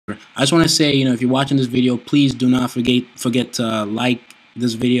I just want to say, if you're watching this video, please do not forget to like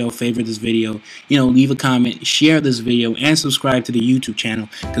this video, favorite this video, leave a comment, share this video, and subscribe to the YouTube channel,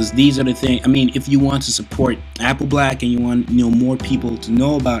 because these are the things. I mean, if you want to support Apple Black and you want more people to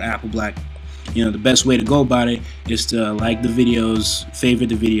know about Apple Black, the best way to go about it is to like the videos, favorite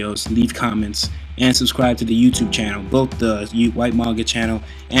the videos, leave comments, and subscribe to the YouTube channel, both the Whyt Manga channel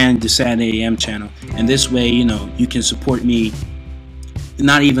and the Saturday AM channel. And this way, you can support me,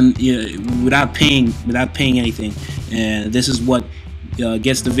 not even without paying anything. And this is what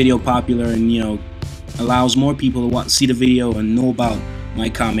gets the video popular, and allows more people to see the video and know about my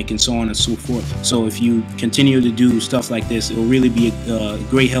comic and so on and so forth. So if you continue to do stuff like this, it will really be a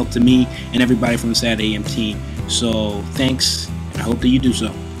great help to me and everybody from the Saturday AM team. So thanks, and I hope that you do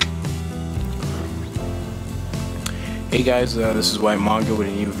so. Hey guys, this is Whyt Manga with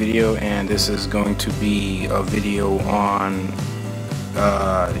a new video, and this is going to be a video on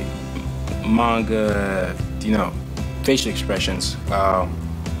manga, facial expressions.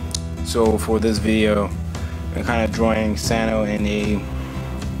 So for this video, I'm kind of drawing Sano in a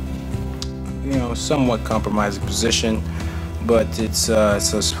somewhat compromising position, but it's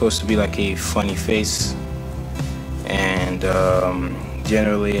supposed to be like a funny face. And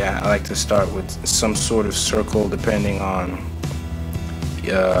generally I like to start with some sort of circle, depending on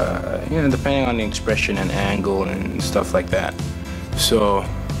depending on the expression and angle and stuff like that. So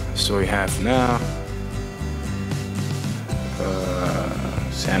we have now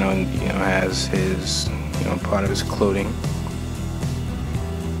Sano has his part of his clothing,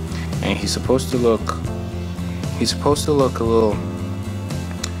 and he's supposed to look a little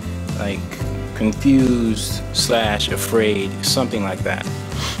like confused / afraid, something like that.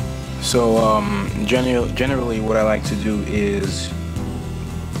 So generally what I like to do is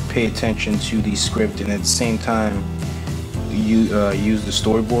pay attention to the script, and at the same time use the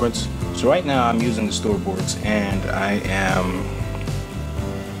storyboards. So right now I'm using the storyboards, and I am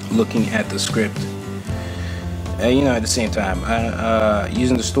looking at the script at the same time.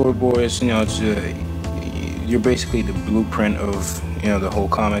 Using the storyboards, you're basically the blueprint of the whole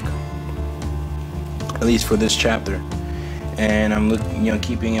comic, at least for this chapter. And I'm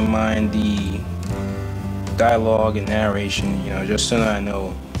keeping in mind the dialogue and narration, just so that I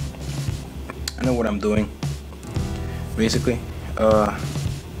know what I'm doing, basically.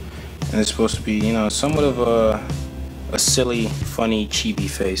 And it's supposed to be somewhat of a silly, funny chibi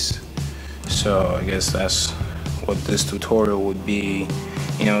face. So I guess that's what this tutorial would be.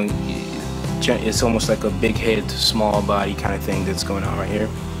 It's almost like a big head, small body kind of thing that's going on right here.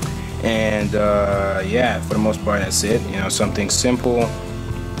 And yeah, for the most part, that's it. Something simple.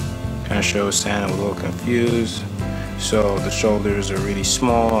 Kind of shows Sano a little confused. So the shoulders are really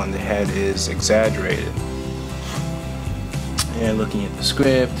small and the head is exaggerated. And looking at the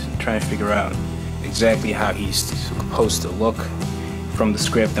script, trying to figure out exactly how he's supposed to look from the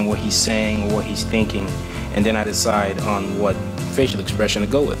script and what he's saying or what he's thinking, and then I decide on what facial expression to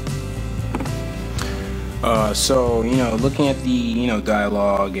go with. So looking at the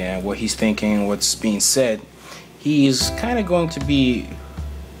dialogue and what he's thinking, what's being said, he's kind of going to be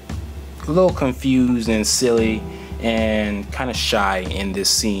a little confused and silly and kind of shy in this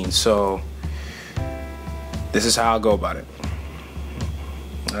scene. So this is how I'll go about it.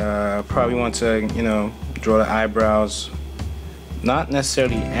 Probably want to draw the eyebrows, not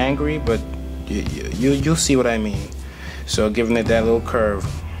necessarily angry, but you'll see what I mean. So giving it that little curve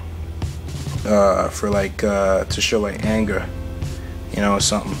for like to show like anger, or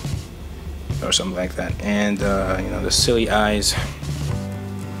something like that. And the silly eyes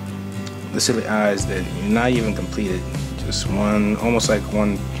that not even completed, just one, almost like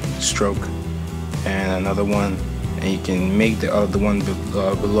one stroke and another one, and you can make the other one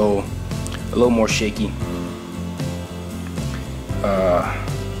below a little more shaky.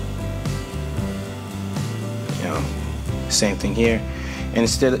 Same thing here. And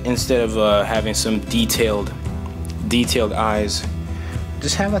instead of having some detailed eyes,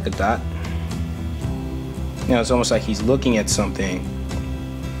 just have like a dot. It's almost like he's looking at something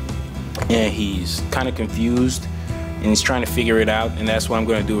and he's kind of confused and he's trying to figure it out, and that's what I'm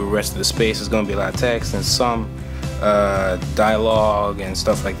going to do with the rest of the space. It's going to be a lot of text and some dialogue and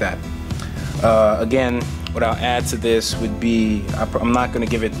stuff like that. Again, what I'll add to this would be, I'm not going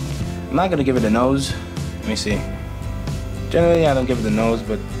to give it a nose. Let me see. Generally I don't give it the nose,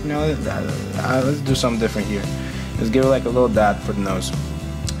 but let's do something different here. Let's give it like a little dot for the nose.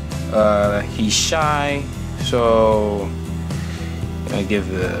 He's shy, so I give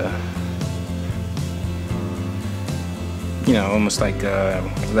the almost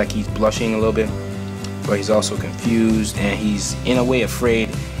like he's blushing a little bit, but he's also confused and he's in a way afraid.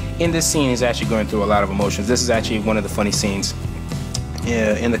 in this scene, he's actually going through a lot of emotions. This is actually one of the funny scenes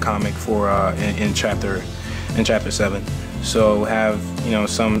in the comic for in chapter 7. So have, you know,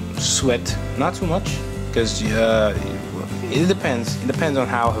 some sweat, not too much, because it depends on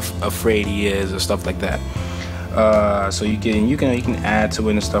how afraid he is or stuff like that. So you can add to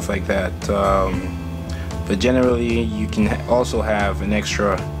it and stuff like that. But generally, you can also have an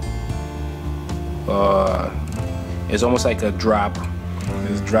extra. It's almost like a drop.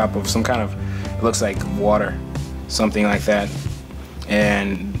 There's a drop of some kind of. It looks like water, something like that,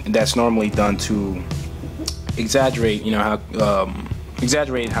 and that's normally done to exaggerate, you know, how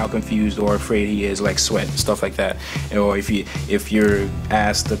confused or afraid he is, like sweat, stuff like that. Or if you're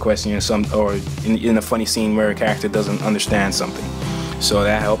asked the question or in a funny scene where a character doesn't understand something, so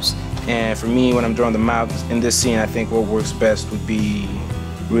that helps. And for me, when I'm drawing the mouth in this scene, I think what works best would be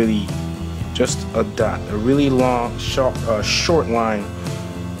really just a dot, a really long, short line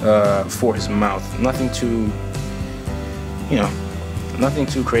for his mouth. Nothing too, you know, nothing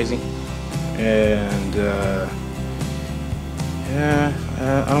too crazy. And yeah,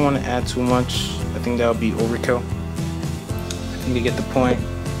 I don't want to add too much. I think that would be overkill. I think you get the point.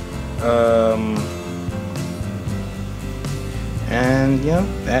 And yeah,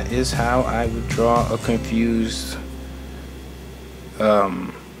 that is how I would draw a confused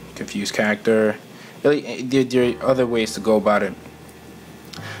character. Really, there are other ways to go about it.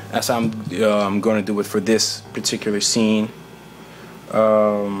 That's how I'm going to do it for this particular scene.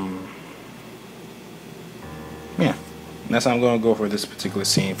 Yeah, that's how I'm going to go for this particular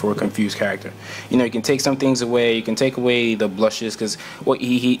scene for a confused character. You know, you can take some things away. You can take away the blushes, because what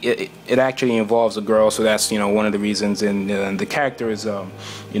it actually involves a girl, so that's, you know, one of the reasons. And the character is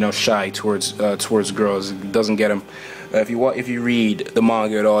you know, shy towards girls. It doesn't get him. If you read the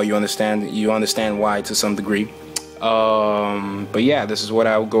manga at all, you understand why to some degree. But yeah, this is what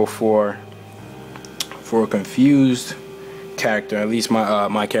I would go for a confused character. At least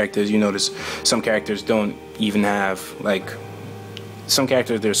my characters, you notice some characters don't even have, like, some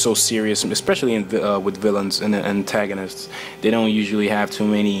characters, they're so serious, especially with villains and antagonists. They don't usually have too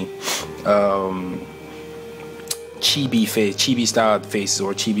many chibi style faces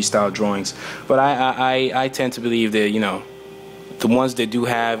or chibi style drawings. But I tend to believe that, you know, the ones that do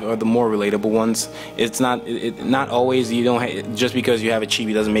have are the more relatable ones. It's not always, you don't just because you have a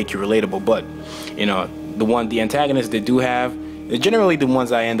chibi doesn't make you relatable. But, you know, the antagonists that do have, they're generally the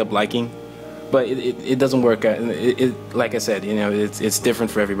ones I end up liking. But it doesn't work. Like I said, you know, it's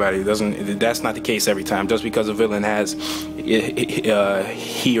different for everybody. That's not the case every time. Just because a villain has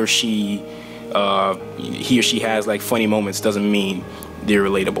he or she has like funny moments doesn't mean they're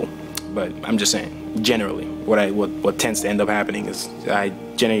relatable. But I'm just saying, generally, what tends to end up happening is I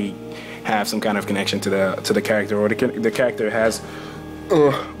generally have some kind of connection to the character, or the character has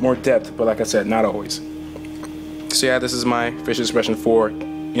more depth. But like I said, not always. So yeah, this is my facial expression for,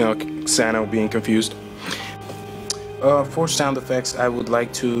 you know, Sano being confused. For sound effects, I would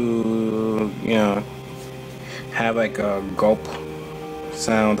like to, you know, have like a gulp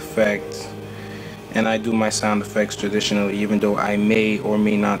sound effect, and I do my sound effects traditionally, even though I may or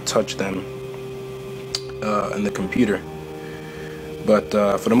may not touch them in the computer. But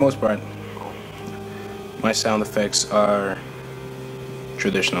for the most part, my sound effects are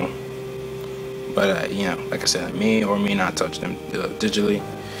traditional. But you know, like I said, I may or may not touch them digitally.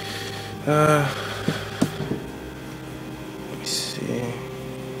 Let me see.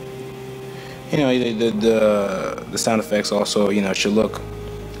 You know, the sound effects also, you know, should look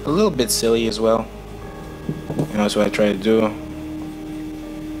a little bit silly as well. You know, that's what I try to do.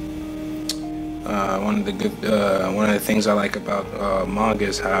 One of the things I like about manga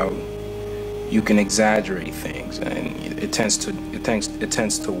is how you can exaggerate things, and it tends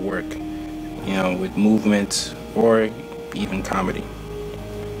to work. You know, with movement or even comedy.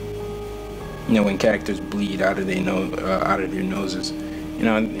 You know, when characters bleed out of their noses. You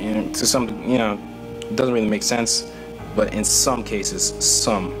know, and to some, you know, it doesn't really make sense, but in some cases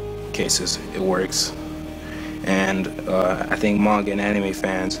it works. And I think manga and anime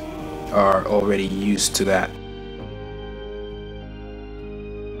fans are already used to that.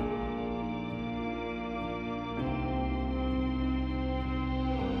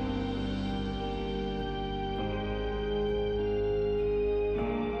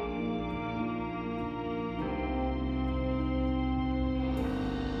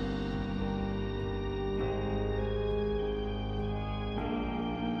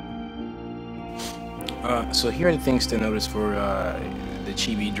 So here are the things to notice for the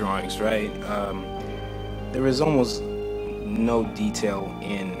chibi drawings, right? There is almost no detail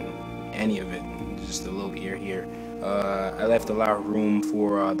in any of it, just a little ear here. I left a lot of room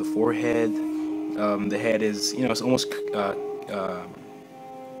for the forehead. The head is, it's almost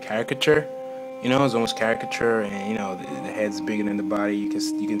caricature. It's almost caricature, and the head's bigger than the body. You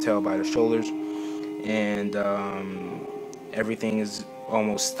can tell by the shoulders, and everything is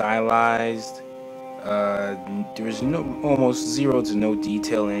almost stylized. There's almost zero to no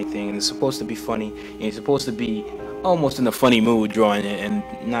detail in anything, and it's supposed to be funny. And you're supposed to be almost in a funny mood drawing it, and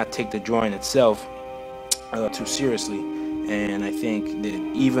not take the drawing itself too seriously. And I think that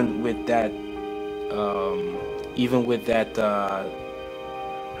even with that,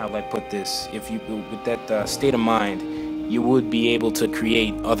 how do I put this? If you with that state of mind, you would be able to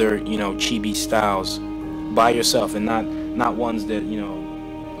create other chibi styles by yourself, and not ones that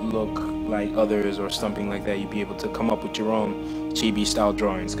look like others or something like that. You'd be able to come up with your own chibi style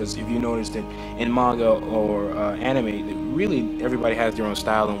drawings, because if you notice that in manga or anime, really everybody has their own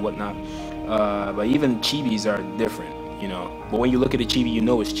style and whatnot. But even chibis are different, But when you look at a chibi, you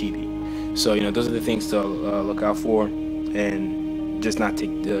know it's chibi. So those are the things to look out for, and just not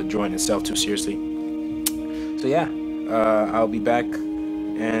take the drawing itself too seriously. So yeah, I'll be back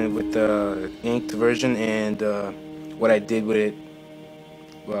and with the inked version and what I did with it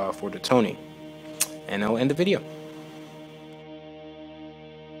for the toning, and I'll end the video.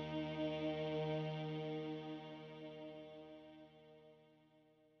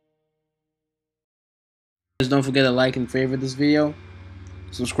 Just don't forget to like and favorite this video.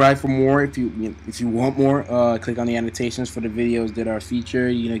 Subscribe for more if you want more. Click on the annotations for the videos that are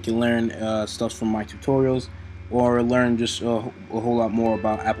featured. You can learn stuff from my tutorials, or learn just a whole lot more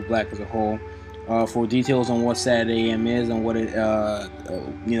about Apple Black as a whole. For details on what Saturday AM is and what it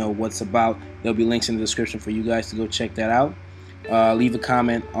what's about, there'll be links in the description for you guys to go check that out. Leave a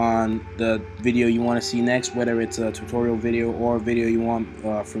comment on the video you want to see next, whether it's a tutorial video or a video you want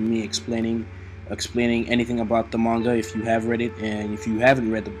from me explaining anything about the manga if you have read it. And if you haven't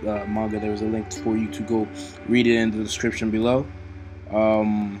read the manga, there's a link for you to go read it in the description below.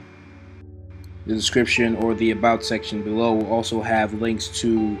 The description or the about section below will also have links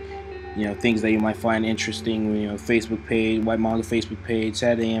to things that you might find interesting. Facebook page, Whyt Manga Facebook page,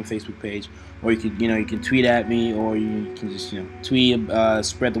 Saturday AM Facebook page, or you can tweet at me, or you can just tweet,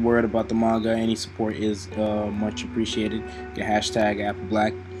 spread the word about the manga. Any support is much appreciated. You can hashtag Apple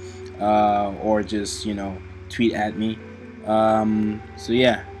Black, or just tweet at me. So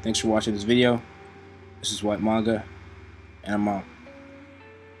yeah, thanks for watching this video. This is Whyt Manga, and I'm out.